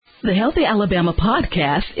The Healthy Alabama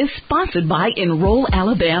podcast is sponsored by Enroll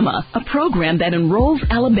Alabama, a program that enrolls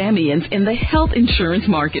Alabamians in the health insurance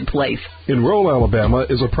marketplace. Enroll Alabama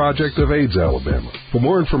is a project of AIDS Alabama. For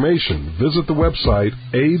more information, visit the website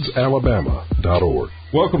aidsalabama.org.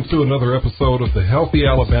 Welcome to another episode of the Healthy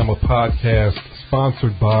Alabama podcast,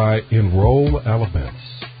 sponsored by Enroll Alabama.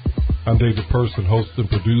 I'm David Person, host and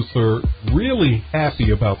producer. Really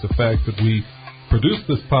happy about the fact that we produced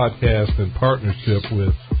this podcast in partnership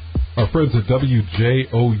with our friends at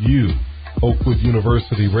WJOU, Oakwood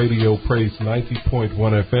University Radio Praise 90.1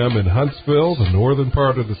 FM in Huntsville, the northern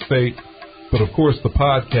part of the state. But, of course, the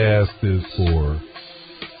podcast is for,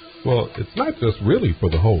 well, it's not just really for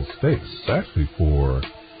the whole state. It's actually for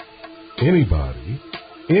anybody,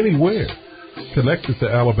 anywhere, connected to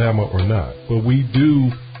Alabama or not. But we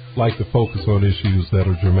do like to focus on issues that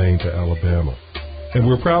are germane to Alabama. And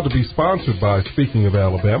we're proud to be sponsored by, speaking of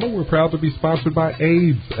Alabama, we're proud to be sponsored by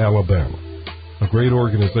AIDS Alabama, a great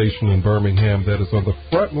organization in Birmingham that is on the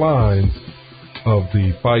front lines of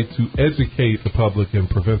the fight to educate the public and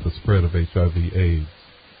prevent the spread of HIV/AIDS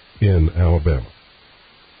in Alabama.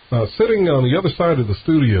 Sitting on the other side of the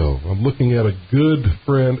studio, I'm looking at a good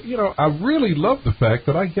friend. You know, I really love the fact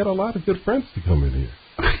that I get a lot of good friends to come in here.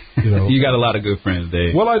 You know, you got a lot of good friends,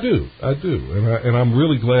 Dave. Well, I do, and I'm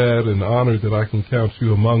really glad and honored that I can count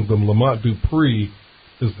you among them. Lamont Dupree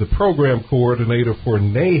is the program coordinator for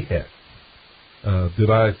NAHEC.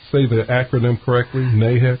 Did I say the acronym correctly?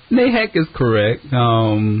 NAHEC? NAHEC is correct.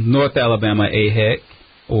 North Alabama AHEC,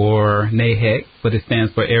 or NAHEC, but it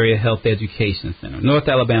stands for Area Health Education Center. North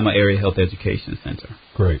Alabama Area Health Education Center.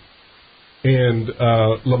 Great. And,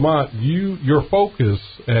 Lamont, your focus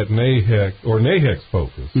at NAHEC, or NAHEC's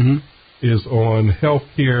focus, is on health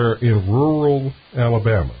care in rural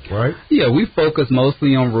Alabama, right? Yeah, we focus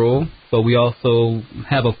mostly on rural, but we also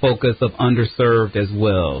have a focus of underserved as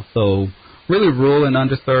well. So really rural and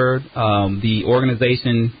underserved. The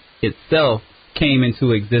organization itself came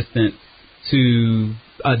into existence to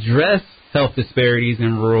address health disparities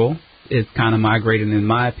in rural. It's kind of migrated, in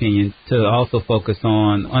my opinion, to also focus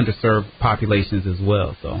on underserved populations as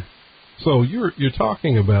well. So you're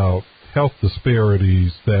talking about health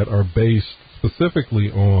disparities that are based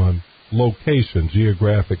specifically on location,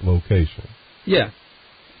 geographic location. Yeah.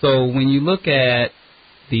 So when you look at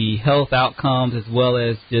the health outcomes as well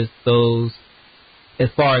as just those as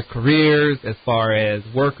far as careers, as far as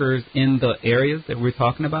workers in the areas that we're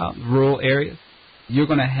talking about, rural areas, you're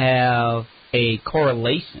going to have a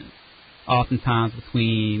correlation oftentimes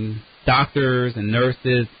between doctors and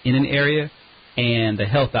nurses in an area and the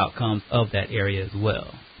health outcomes of that area as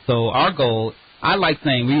well. So our goal, I like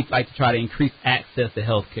saying we like to try to increase access to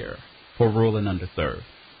health care for rural and underserved.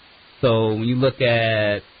 So when you look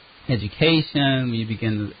at education, when you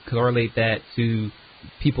begin to correlate that to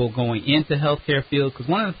people going into healthcare fields, because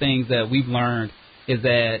one of the things that we've learned is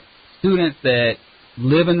that students that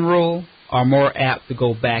live in rural are more apt to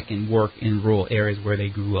go back and work in rural areas where they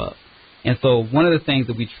grew up. And so one of the things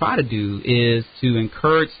that we try to do is to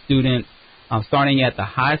encourage students starting at the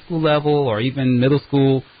high school level or even middle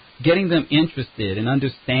school, getting them interested in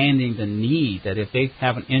understanding the need that if they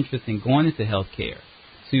have an interest in going into healthcare,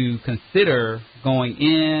 to consider going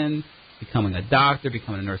in, becoming a doctor,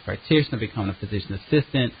 becoming a nurse practitioner, becoming a physician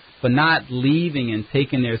assistant, but not leaving and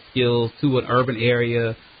taking their skills to an urban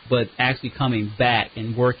area, but actually coming back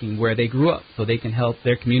and working where they grew up so they can help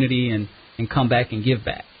their community and come back and give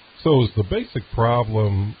back. So is the basic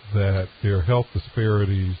problem that there are health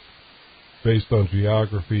disparities based on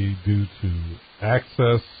geography due to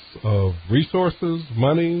access of resources,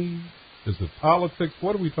 money? Is it politics?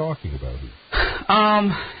 What are we talking about here?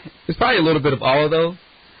 It's probably a little bit of all of those,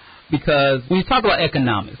 because when you talk about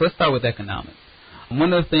economics, let's start with economics.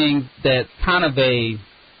 One of the things that's kind of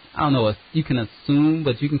you can assume,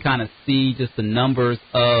 but you can kind of see just the numbers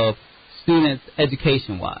of students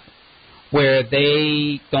education-wise, where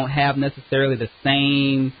they don't have necessarily the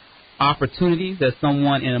same opportunities as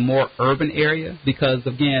someone in a more urban area, because,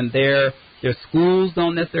 again, their schools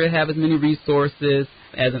don't necessarily have as many resources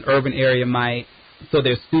as an urban area might, so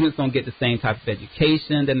their students don't get the same type of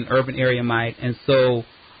education that an urban area might. And so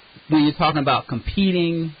when you're talking about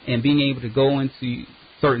competing and being able to go into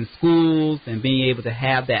certain schools and being able to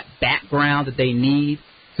have that background that they need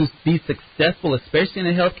to be successful, especially in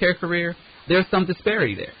a healthcare career, there's some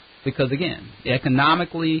disparity there. Because, again,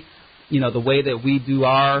 economically, the way that we do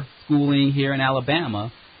our schooling here in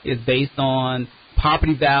Alabama is based on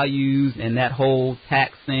property values and that whole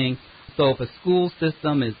tax thing. So if a school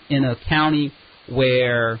system is in a county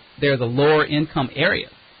where there's a lower income area,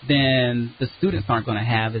 then the students aren't going to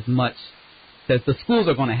have as much, that the schools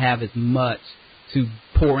are going to have as much to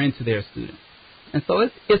pour into their students. And so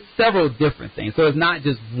it's several different things. So it's not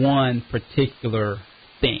just one particular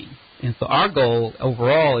thing. And so our goal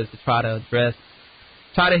overall is to try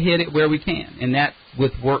to hit it where we can, and that's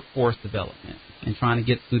with workforce development and trying to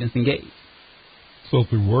get students engaged. So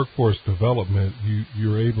through workforce development,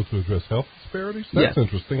 you're able to address health disparities? That's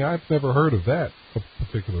interesting. I've never heard of that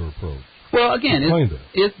particular approach. Well, again,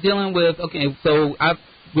 it's dealing with,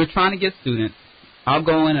 we're trying to get students. I'll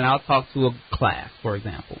go in and I'll talk to a class, for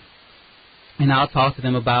example, and I'll talk to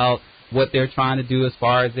them about what they're trying to do as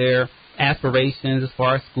far as their aspirations, as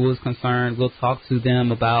far as school is concerned. We'll talk to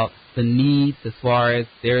them about the needs as far as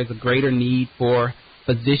there is a greater need for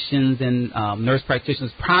physicians and nurse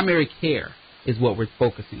practitioners. Primary care is what we're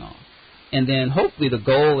focusing on. And then hopefully the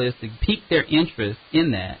goal is to pique their interest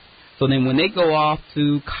in that. So then when they go off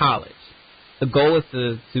to college, the goal is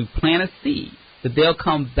to plant a seed that they'll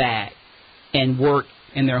come back and work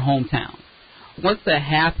in their hometown. Once that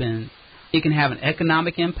happens, it can have an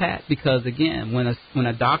economic impact because, again, when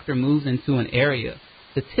a doctor moves into an area,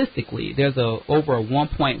 statistically, there's over a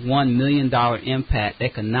 $1.1 million impact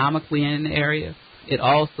economically in the area. It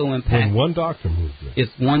also impacts... When one doctor moves in.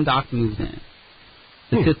 It's one doctor moves in.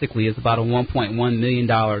 Statistically, it's about a $1.1 million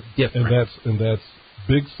difference. And that's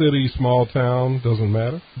big city, small town, doesn't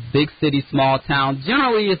matter? Big city, small town.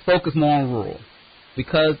 Generally, it's focused more on rural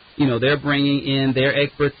because, they're bringing in their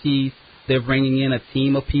expertise. They're bringing in a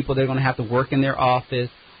team of people. They're going to have to work in their office.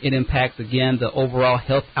 It impacts, again, the overall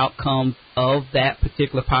health outcomes of that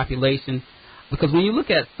particular population. Because when you look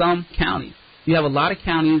at some counties, you have a lot of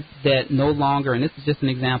counties that no longer, and this is just an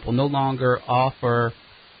example,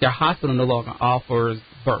 their hospital no longer offers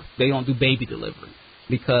birth. They don't do baby delivery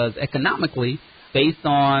because economically, based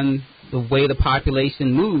on the way the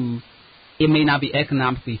population moves, it may not be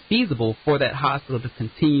economically feasible for that hospital to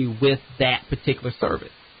continue with that particular service.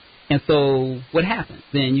 And so what happens?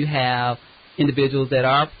 Then you have individuals that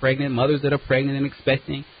are pregnant, mothers that are pregnant and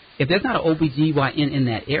expecting. If there's not an OBGYN in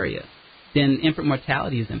that area, then infant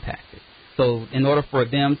mortality is impacted. So in order for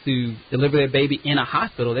them to deliver their baby in a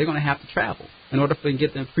hospital, they're going to have to travel. In order for them to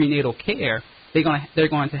get them prenatal care, they're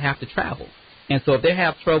going to have to travel. And so if they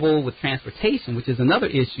have trouble with transportation, which is another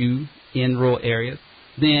issue in rural areas,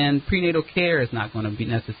 then prenatal care is not going to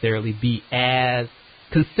necessarily be as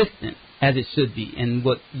consistent as it should be, and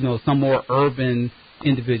what some more urban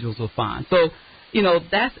individuals will find. So,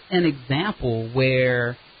 that's an example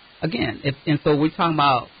where, again, so we're talking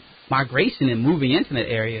about migration and moving into that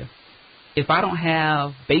area. If I don't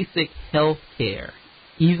have basic health care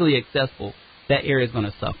easily accessible, that area is going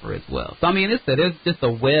to suffer as well. So, there's just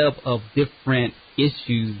a web of different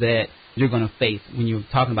issues that you're going to face when you're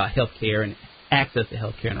talking about health care and access to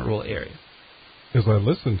health care in a rural area. As I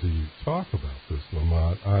listen to you talk about this,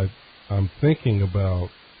 Lamont, I'm thinking about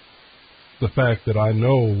the fact that I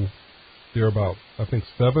know there are about,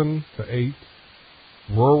 7 to 8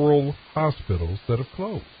 rural hospitals that have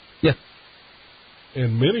closed. Yes.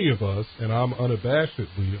 And many of us, and I'm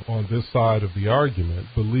unabashedly on this side of the argument,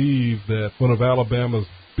 believe that one of Alabama's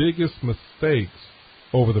biggest mistakes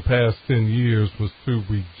over the past 10 years was to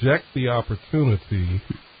reject the opportunity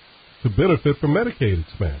to benefit from Medicaid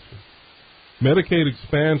expansion. Medicaid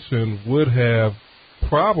expansion would have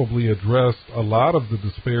probably addressed a lot of the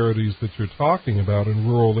disparities that you're talking about in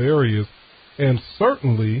rural areas, and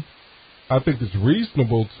certainly I think it's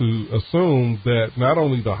reasonable to assume that not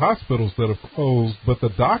only the hospitals that have closed, but the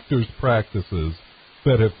doctors' practices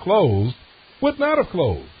that have closed would not have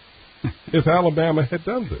closed if Alabama had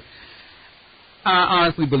done this. I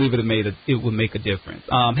honestly believe it would make a difference.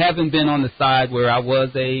 Having been on the side where I was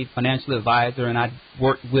a financial advisor and I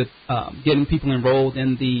worked with getting people enrolled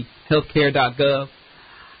in the healthcare.gov,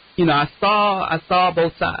 I saw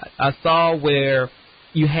both sides. I saw where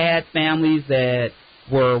you had families that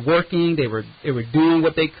were working, they were doing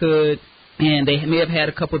what they could, and they may have had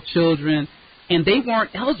a couple of children, and they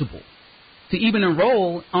weren't eligible to even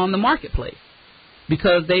enroll on the marketplace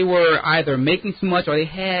because they were either making too much or they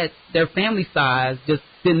had their family size just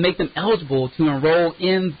didn't make them eligible to enroll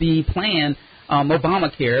in the plan,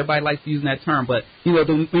 Obamacare. Everybody likes using that term, but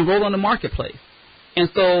to enroll on the marketplace. And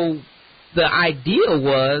so the idea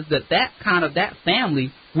was that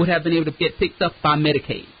family would have been able to get picked up by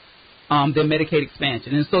Medicaid, their Medicaid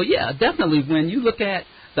expansion. And so, yeah, definitely when you look at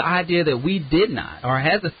the idea that we did not, or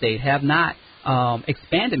as a state have not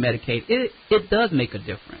expanded Medicaid, it does make a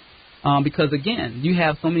difference. Because, again, you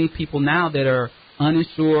have so many people now that are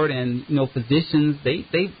uninsured and, physicians,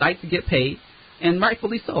 they like to get paid, and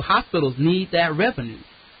rightfully so. Hospitals need that revenue.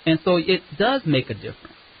 And so it does make a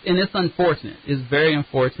difference. it's unfortunate. It's very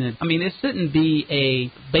unfortunate. I mean, it shouldn't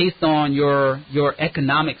be based on your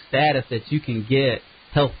economic status that you can get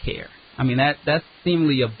health care. I mean, that's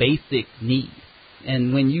seemingly a basic need.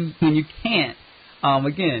 And when you can't,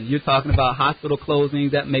 again, you're talking about hospital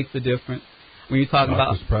closings, that makes a difference. When you're talking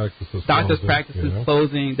doctors' practices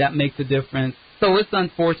closing, that makes a difference. So it's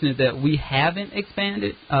unfortunate that we haven't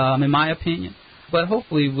expanded, in my opinion. But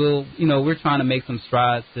hopefully we're trying to make some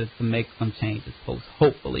strides to make some changes.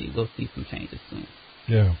 Hopefully we'll see some changes soon.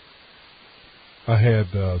 Yeah. I had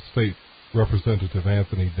State Representative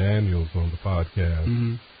Anthony Daniels on the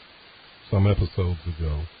podcast some episodes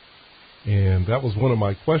ago. And that was one of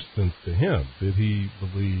my questions to him. Did he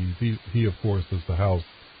believe, he of course is the House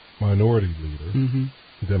Minority Leader,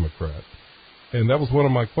 Democrat. And that was one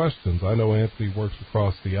of my questions. I know Anthony works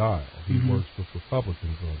across the aisle. He works with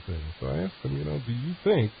Republicans on things. So I asked him, do you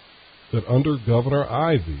think that under Governor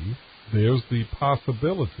Ivey, there's the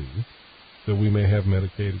possibility that we may have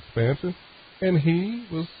Medicaid expansion? And he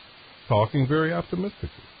was talking very optimistically.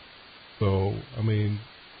 So, I mean,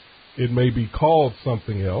 it may be called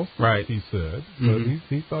something else, right? He said, but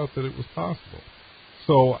he thought that it was possible.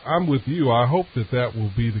 So I'm with you. I hope that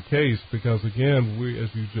will be the case because, again,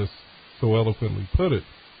 as you just so eloquently put it,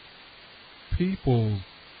 people's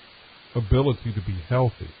ability to be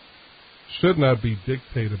healthy should not be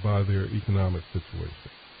dictated by their economic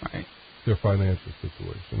situation, right? Their financial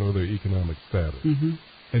situation or their economic status.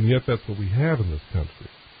 And yet that's what we have in this country,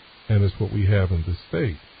 and it's what we have in this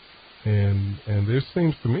state. And there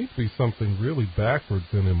seems to me to be something really backwards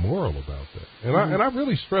and immoral about that. And I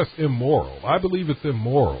really stress immoral. I believe it's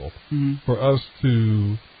immoral for us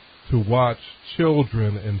to watch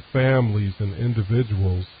children and families and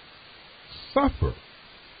individuals suffer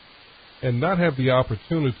and not have the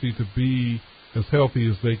opportunity to be as healthy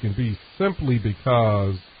as they can be simply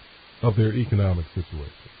because of their economic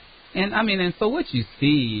situation. And I mean, and so what you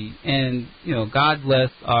see, and God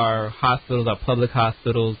bless our hospitals, our public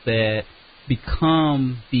hospitals that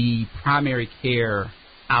become the primary care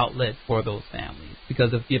outlet for those families.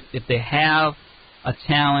 Because if they have a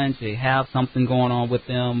challenge, they have something going on with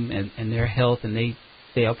them and their health, and they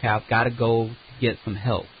say, okay, I've got to go get some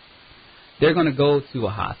help, they're going to go to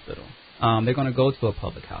a hospital. They're going to go to a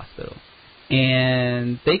public hospital,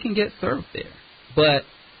 and they can get served there. But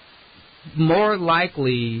more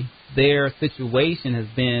likely, their situation is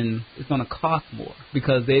going to cost more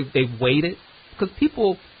because they've waited. Because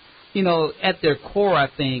people, at their core, I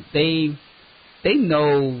think they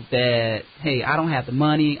know that, hey, I don't have the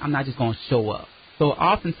money. I'm not just going to show up. So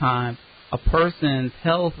oftentimes, a person's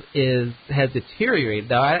health has deteriorated.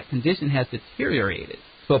 That condition has deteriorated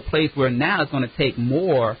to a place where now it's going to take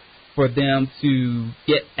more for them to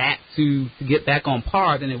get back on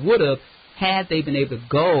par than it would have had they been able to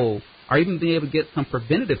go or even be able to get some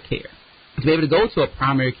preventative care, to be able to go to a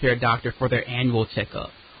primary care doctor for their annual checkup,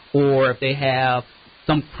 or if they have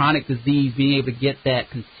some chronic disease, being able to get that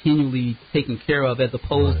continually taken care of as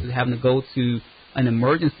opposed to having to go to an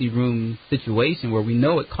emergency room situation where we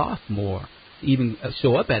know it costs more to even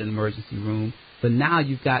show up at an emergency room. But now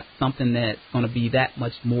you've got something that's going to be that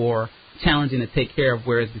much more challenging to take care of,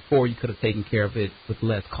 whereas before you could have taken care of it with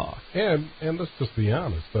less cost. And let's just be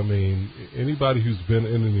honest. I mean, anybody who's been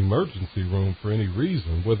in an emergency room for any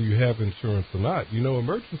reason, whether you have insurance or not,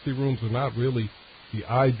 emergency rooms are not really the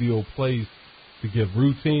ideal place to get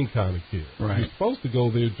routine kind of care. Right. You're supposed to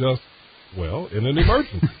go there just, in an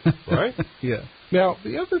emergency, right? Yeah. Now,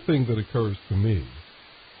 the other thing that occurs to me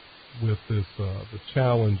with this, the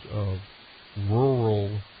challenge of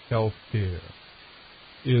rural health care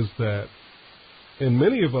is that, and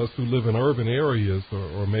many of us who live in urban areas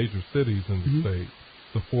or major cities in the state,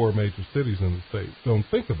 the 4 major cities in the state, don't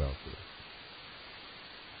think about this.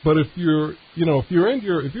 But if you're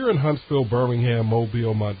in Huntsville, Birmingham,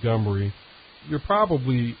 Mobile, Montgomery, you're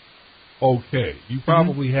probably okay. You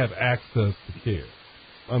probably have access to care,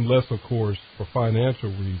 unless, of course, for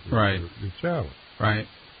financial reasons, you're challenged. Right.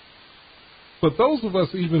 But those of us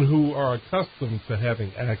even who are accustomed to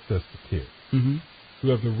having access to care, who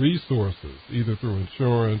have the resources, either through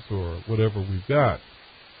insurance or whatever we've got,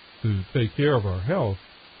 to take care of our health,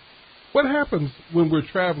 what happens when we're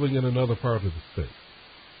traveling in another part of the state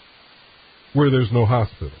where there's no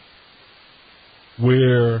hospital,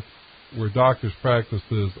 where doctors'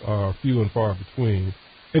 practices are few and far between,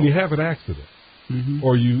 and you have an accident,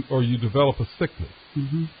 or you develop a sickness,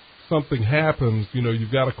 something happens,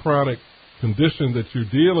 you've got a chronic condition that you're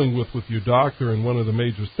dealing with your doctor in one of the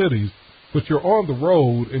major cities, but you're on the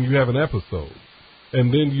road and you have an episode,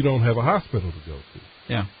 and then you don't have a hospital to go to.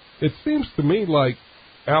 Yeah. It seems to me like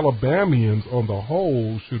Alabamians on the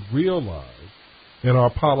whole should realize And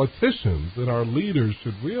our politicians and our leaders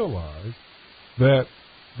should realize that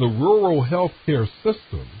the rural health care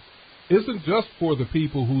system isn't just for the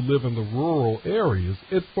people who live in the rural areas.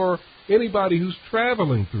 It's for anybody who's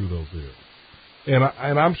traveling through those areas.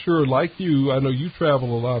 And I'm sure, like you, I know you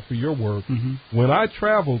travel a lot for your work. Mm-hmm. When I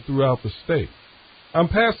travel throughout the state, I'm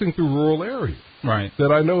passing through rural areas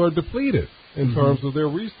that I know are depleted in terms of their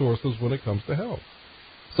resources when it comes to health.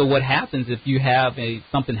 So what happens if you have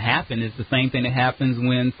something happen is the same thing that happens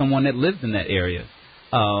when someone that lives in that area.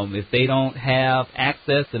 If they don't have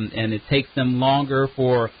access and it takes them longer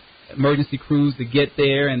for emergency crews to get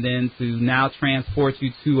there and then to now transport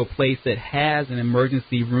you to a place that has an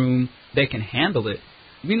emergency room that can handle it,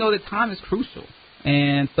 we know that time is crucial.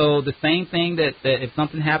 And so the same thing that if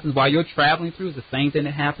something happens while you're traveling through is the same thing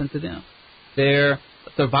that happens to them. Their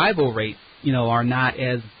survival rates, are not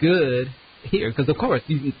as good here because, of course,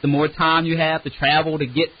 the more time you have to travel to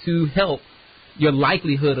get to help, your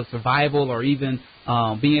likelihood of survival or even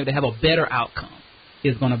being able to have a better outcome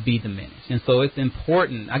is going to be diminished. And so it's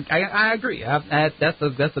important. I agree. That's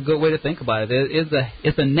a good way to think about it.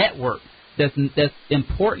 It's a network that's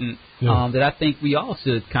important that I think we all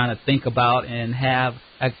should kind of think about and have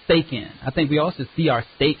a stake in. I think we all should see our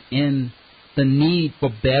stake in the need for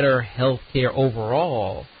better health care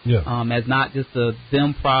overall as not just a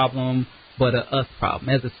them problem but a us problem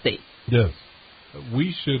as a state. Yes.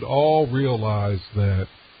 We should all realize that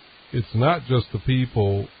it's not just the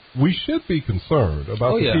people. We should be concerned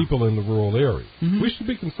about the people in the rural area. Mm-hmm. We should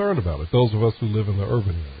be concerned about it, those of us who live in the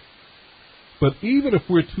urban area. But even if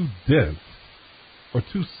we're too dense or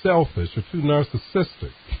too selfish or too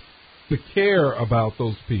narcissistic to care about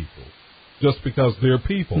those people just because they're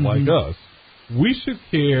people like us, we should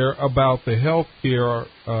care about the health care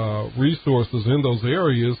resources in those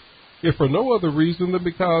areas if for no other reason than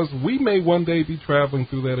because we may one day be traveling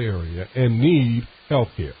through that area and need health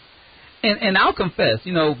care. And I'll confess,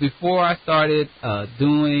 before I started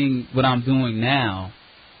doing what I'm doing now,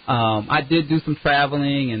 I did do some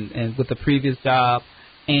traveling and with the previous job,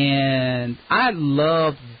 and I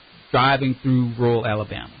loved driving through rural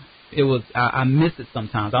Alabama. I miss it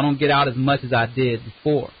sometimes. I don't get out as much as I did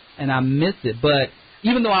before, and I miss it. But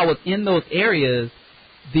even though I was in those areas,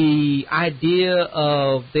 the idea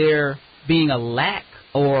of there being a lack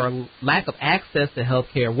of access to health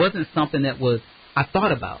care wasn't something that I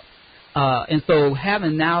thought about. And so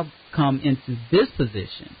having now come into this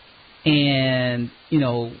position and,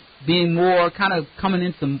 being more kind of coming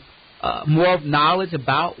into more knowledge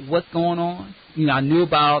about what's going on, I knew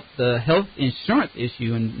about the health insurance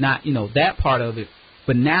issue and not, that part of it,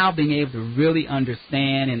 but now being able to really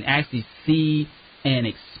understand and actually see and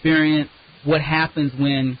experience what happens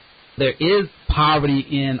when there is poverty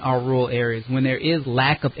in our rural areas, when there is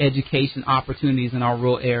lack of education opportunities in our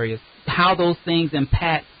rural areas, how those things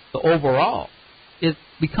impact the overall. It's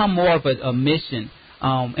become more of a mission.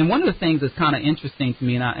 And one of the things that's kind of interesting to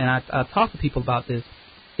me, and I talk to people about this,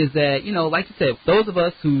 is that, like you said, those of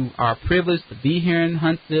us who are privileged to be here in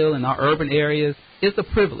Huntsville and our urban areas, it's a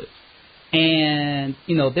privilege. And,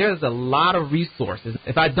 there's a lot of resources.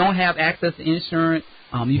 If I don't have access to insurance,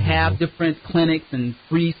 you have different clinics and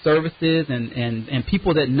free services and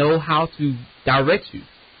people that know how to direct you.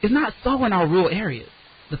 It's not so in our rural areas.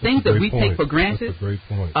 The things that we take for granted,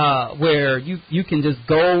 where you can just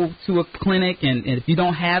go to a clinic and if you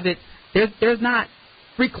don't have it, there's not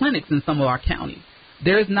free clinics in some of our counties.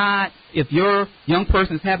 There's not, if your young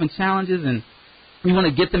person is having challenges and you want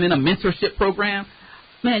to get them in a mentorship program,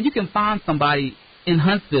 man, you can find somebody in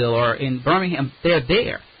Huntsville or in Birmingham, they're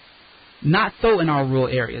there. Not so in our rural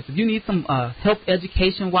areas. If you need some help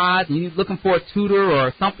education-wise and you're looking for a tutor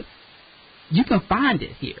or something, you can find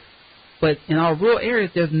it here. But in our rural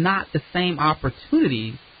areas, there's not the same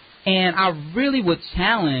opportunities. And I really would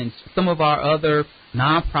challenge some of our other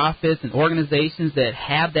nonprofits and organizations that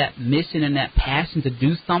have that mission and that passion to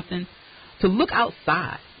do something, to look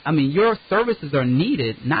outside. I mean, your services are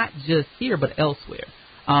needed, not just here, but elsewhere.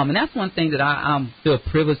 And that's one thing that I feel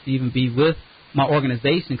privileged to even be with my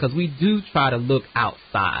organization, because we do try to look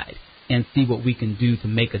outside and see what we can do to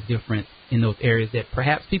make a difference in those areas that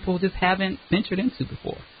perhaps people just haven't ventured into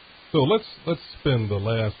before. So let's spend the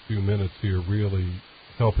last few minutes here really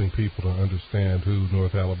helping people to understand who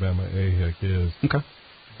North Alabama AHEC is. Okay.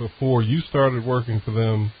 Before you started working for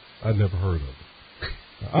them, I'd never heard of it.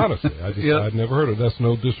 Honestly, I'd never heard of it. That's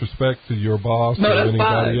no disrespect to your boss or anybody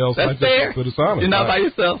fine. else. That's fair. But it's honest. You're not by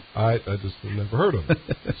yourself. I just never heard of it.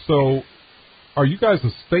 So are you guys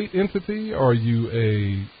a state entity? Or are you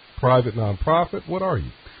a private nonprofit? What are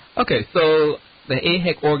you? Okay, so the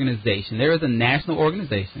AHEC organization, there is a national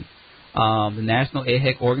organization the National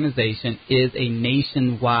AHEC organization is a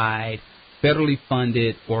nationwide, federally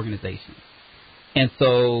funded organization. And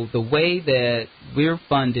so the way that we're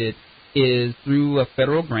funded is through a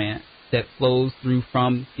federal grant that flows through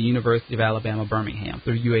from the University of Alabama, Birmingham,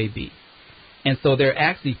 through UAB. And so there are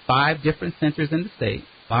actually 5 different centers in the state.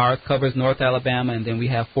 Ours covers North Alabama, and then we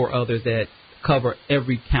have 4 others that cover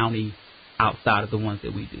every county outside of the ones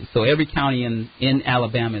that we do. So every county in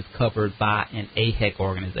Alabama is covered by an AHEC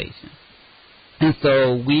organization. And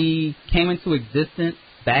so we came into existence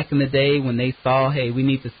back in the day when they saw, hey, we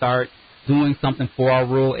need to start doing something for our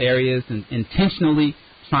rural areas and intentionally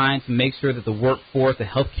trying to make sure that the workforce, the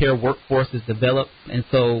healthcare workforce is developed. And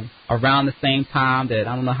so around the same time that,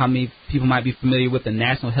 I don't know how many people might be familiar with the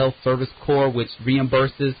National Health Service Corps, which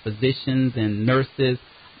reimburses physicians and nurses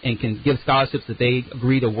and can give scholarships if they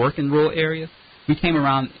agree to work in rural areas. We came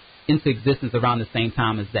around into existence around the same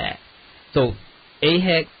time as that. So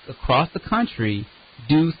AHECs across the country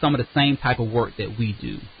do some of the same type of work that we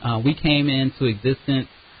do. We came into existence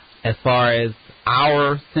as far as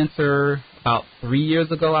our center about 3 years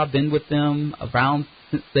ago. I've been with them around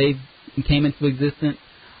since they came into existence.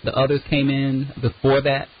 The others came in before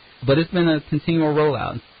that. But it's been a continual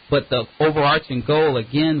rollout. But the overarching goal,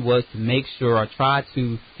 again, was to make sure or try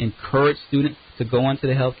to encourage students to go into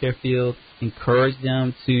the healthcare field, encourage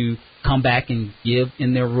them to come back and give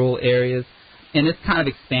in their rural areas. And it's kind of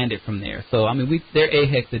expanded from there. So, I mean, there are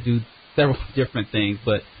AHECs that do several different things,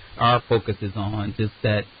 but our focus is on just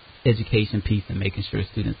that education piece and making sure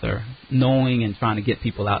students are knowing and trying to get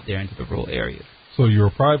people out there into the rural areas. So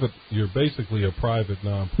you're basically a private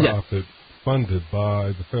nonprofit funded by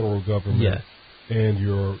the federal government. Yes. And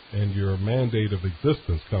your mandate of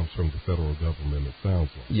existence comes from the federal government, it sounds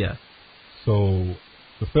like. Yes. So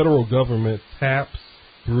the federal government taps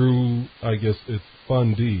through, I guess it's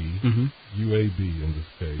fundee, UAB in this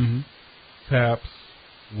case, taps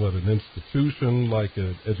an institution like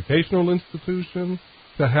an educational institution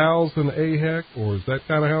to house an AHEC, or is that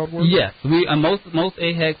kind of how it works? Yes. Most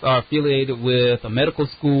AHECs are affiliated with a medical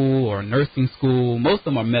school or a nursing school. Most of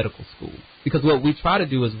them are medical schools. Because what we try to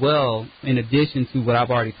do as well, in addition to what I've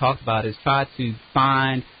already talked about, is try to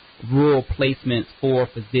find rural placements for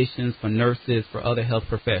physicians, for nurses, for other health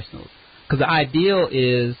professionals. Because the ideal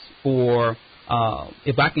is for,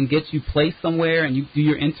 if I can get you placed somewhere and you do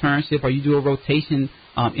your internship or you do a rotation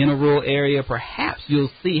in a rural area, perhaps you'll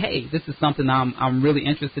see, hey, this is something I'm really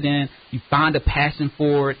interested in. You find a passion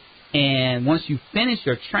for it, and once you finish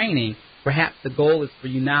your training, perhaps the goal is for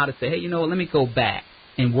you now to say, hey, you know what, let me go back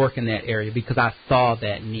and work in that area because I saw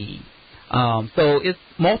that need. So it's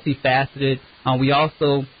multifaceted. We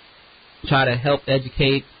also try to help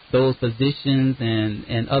educate those physicians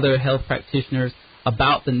and other health practitioners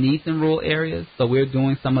about the needs in rural areas. So we're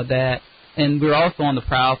doing some of that. And we're also on the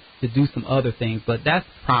prowl to do some other things, but that's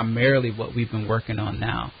primarily what we've been working on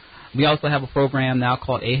now. We also have a program now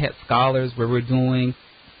called AHEC Scholars where we're doing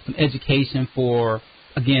some education for,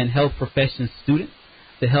 again, health profession students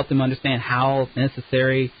to help them understand how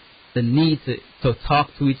necessary the need to talk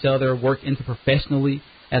to each other, work interprofessionally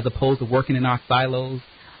as opposed to working in our silos.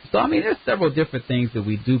 So, I mean, there's several different things that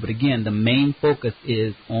we do, but again, the main focus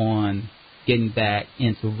is on getting back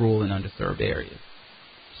into rural and underserved areas.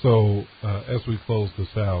 So, as we close this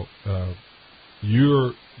out,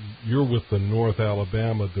 you're with the North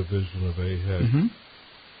Alabama division of AHEC.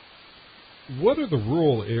 What are the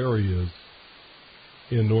rural areas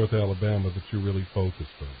in North Alabama that you're really focused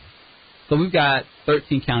on? So we've got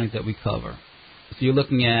 13 counties that we cover. So you're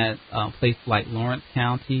looking at places like Lawrence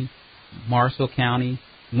County, Marshall County.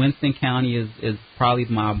 Winston County is probably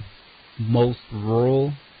my most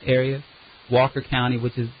rural area. Walker County,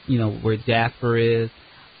 which is, where Jasper is.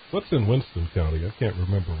 What's in Winston County? I can't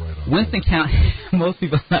remember right off. Winston County, most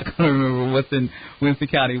people are not going to remember what's in Winston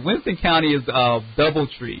County. Winston County is Double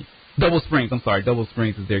Springs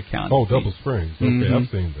is their county. Oh, Double Springs. Okay, I've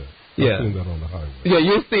seen that. Yeah. I've seen that on the highway. Yeah,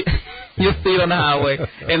 you'll see it on the highway.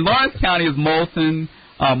 And Lawrence County is Moulton,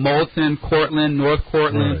 Cortland, North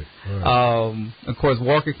Cortland. Right. Of course,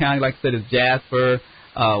 Walker County, like I said, is Jasper.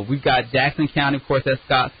 We've got Jackson County, of course, that's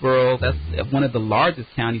Scottsboro. That's one of the largest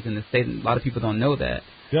counties in the state, and a lot of people don't know that.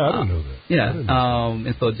 Yeah, I didn't know that. Yeah,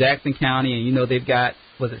 and so Jackson County, and they've got,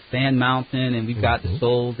 Sand Mountain, and we've got the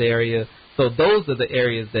Shoals area. So those are the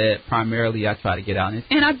areas that primarily I try to get out in.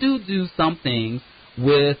 And I do some things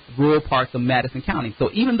with rural parts of Madison County. So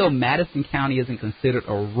even though Madison County isn't considered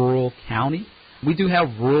a rural county, we do have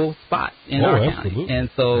rural spots in our absolutely. county. And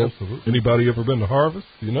so, absolutely. Anybody ever been to Harvest?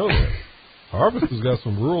 You know that. Harvest has got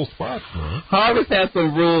some rural spots, man. Harvest has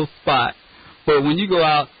some rural spots. But when you go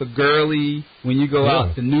out to Gurley, when you go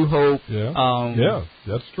out to New Hope,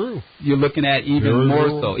 that's true. You're looking at even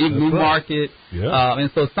more so, even New Market. Yeah.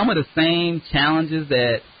 And so some of the same challenges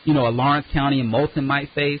that, a Lawrence County and Moulton might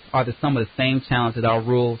face are some of the same challenges that our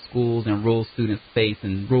rural schools and rural students face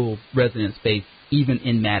and rural residents face even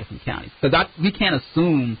in Madison County. Because we can't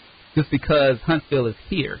assume just because Huntsville is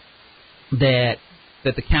here that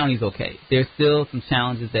the county's okay. There's still some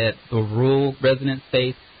challenges that the rural residents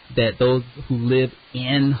face that those who live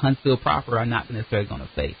in Huntsville proper are not necessarily going to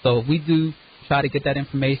face. So we do try to get that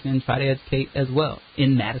information and try to educate as well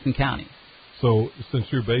in Madison County. So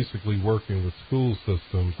since you're basically working with school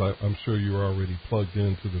systems, I'm sure you're already plugged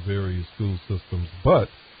into the various school systems. But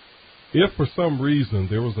if for some reason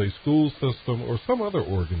there was a school system or some other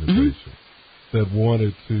organization that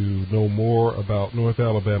wanted to know more about North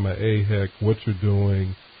Alabama AHEC, what you're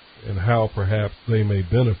doing, and how perhaps they may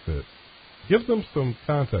benefit, give them some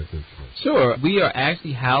contact information. Sure. We are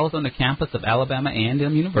actually housed on the campus of Alabama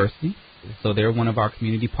A&M University, so they're one of our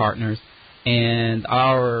community partners. And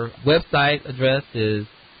our website address is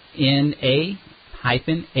na-ahec.org,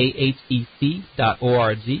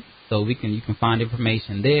 so you can find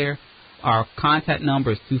information there. Our contact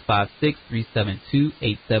number is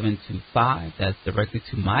 256-372-8725. That's directly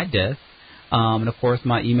to my desk. And, of course,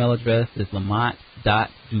 my email address is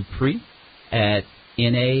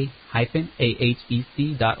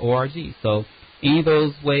lamont.dupree@na-ahec.org. So any of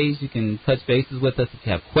those ways you can touch bases with us if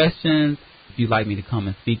you have questions, if you'd like me to come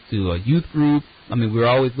and speak to a youth group. We're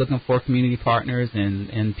always looking for community partners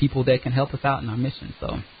and people that can help us out in our mission.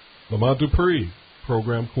 So, Lamont Dupree,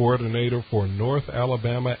 Program Coordinator for North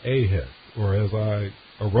Alabama AHEC, or as I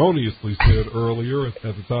erroneously said earlier at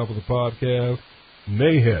the top of the podcast,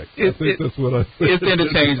 NAHEC. I think that's what I said. It's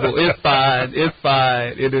interchangeable. It's fine.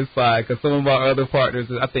 It is fine. Because some of our other partners,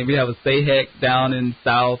 I think we have a SAHEC down in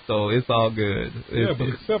South, so it's all good. But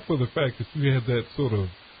except for the fact that you had that sort of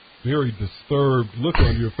very disturbed look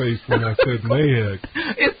on your face when I said NAHEC.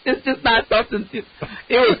 It's just not something. It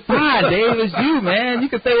was fine, Dave. It was you, man. You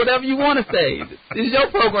can say whatever you want to say. It's your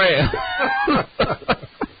program.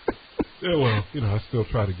 Yeah, well, I still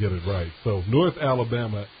try to get it right. So, North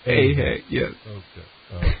Alabama AHEC, yes.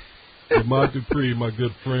 Okay. Lamont Dupree, my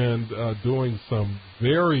good friend, doing some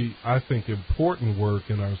very, I think, important work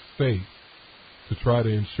in our state to try to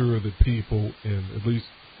ensure that people, at least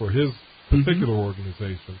for his particular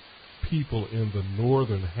organization, people in the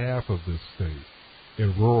northern half of this state,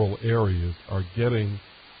 in rural areas, are getting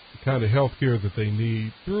the kind of health care that they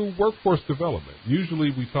need through workforce development.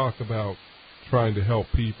 Usually we talk about trying to help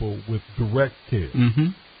people with direct care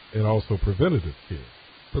and also preventative care.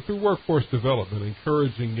 But through workforce development,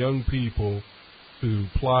 encouraging young people to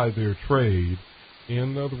ply their trade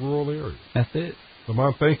in the rural areas. That's it.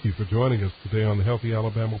 Lamont, thank you for joining us today on the Healthy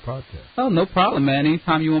Alabama podcast. Oh, no problem, man.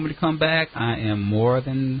 Anytime you want me to come back, I am more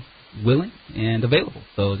than willing and available.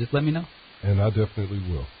 So just let me know. And I definitely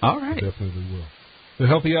will. All right. I definitely will. The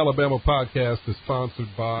Healthy Alabama podcast is sponsored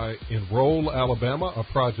by Enroll Alabama, a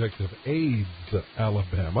project of AIDS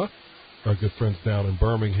Alabama. Our good friends down in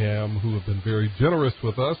Birmingham who have been very generous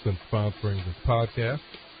with us in sponsoring this podcast.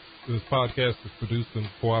 This podcast is produced in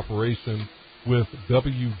cooperation with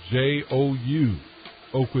WJOU,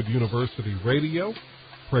 Oakwood University Radio,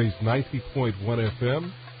 Praise 90.1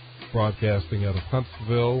 FM, broadcasting out of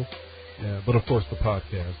Huntsville. But, of course, the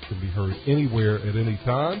podcast can be heard anywhere at any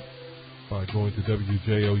time by going to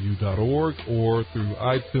WJOU.org or through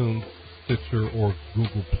iTunes, Stitcher, or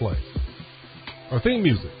Google Play. Our theme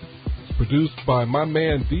music is produced by my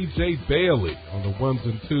man DJ Bailey on the ones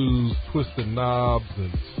and twos, twisting knobs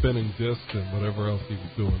and spinning discs and whatever else he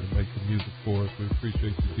was doing to make the music for us. We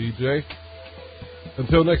appreciate you, DJ.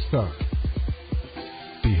 Until next time,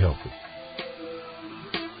 be healthy.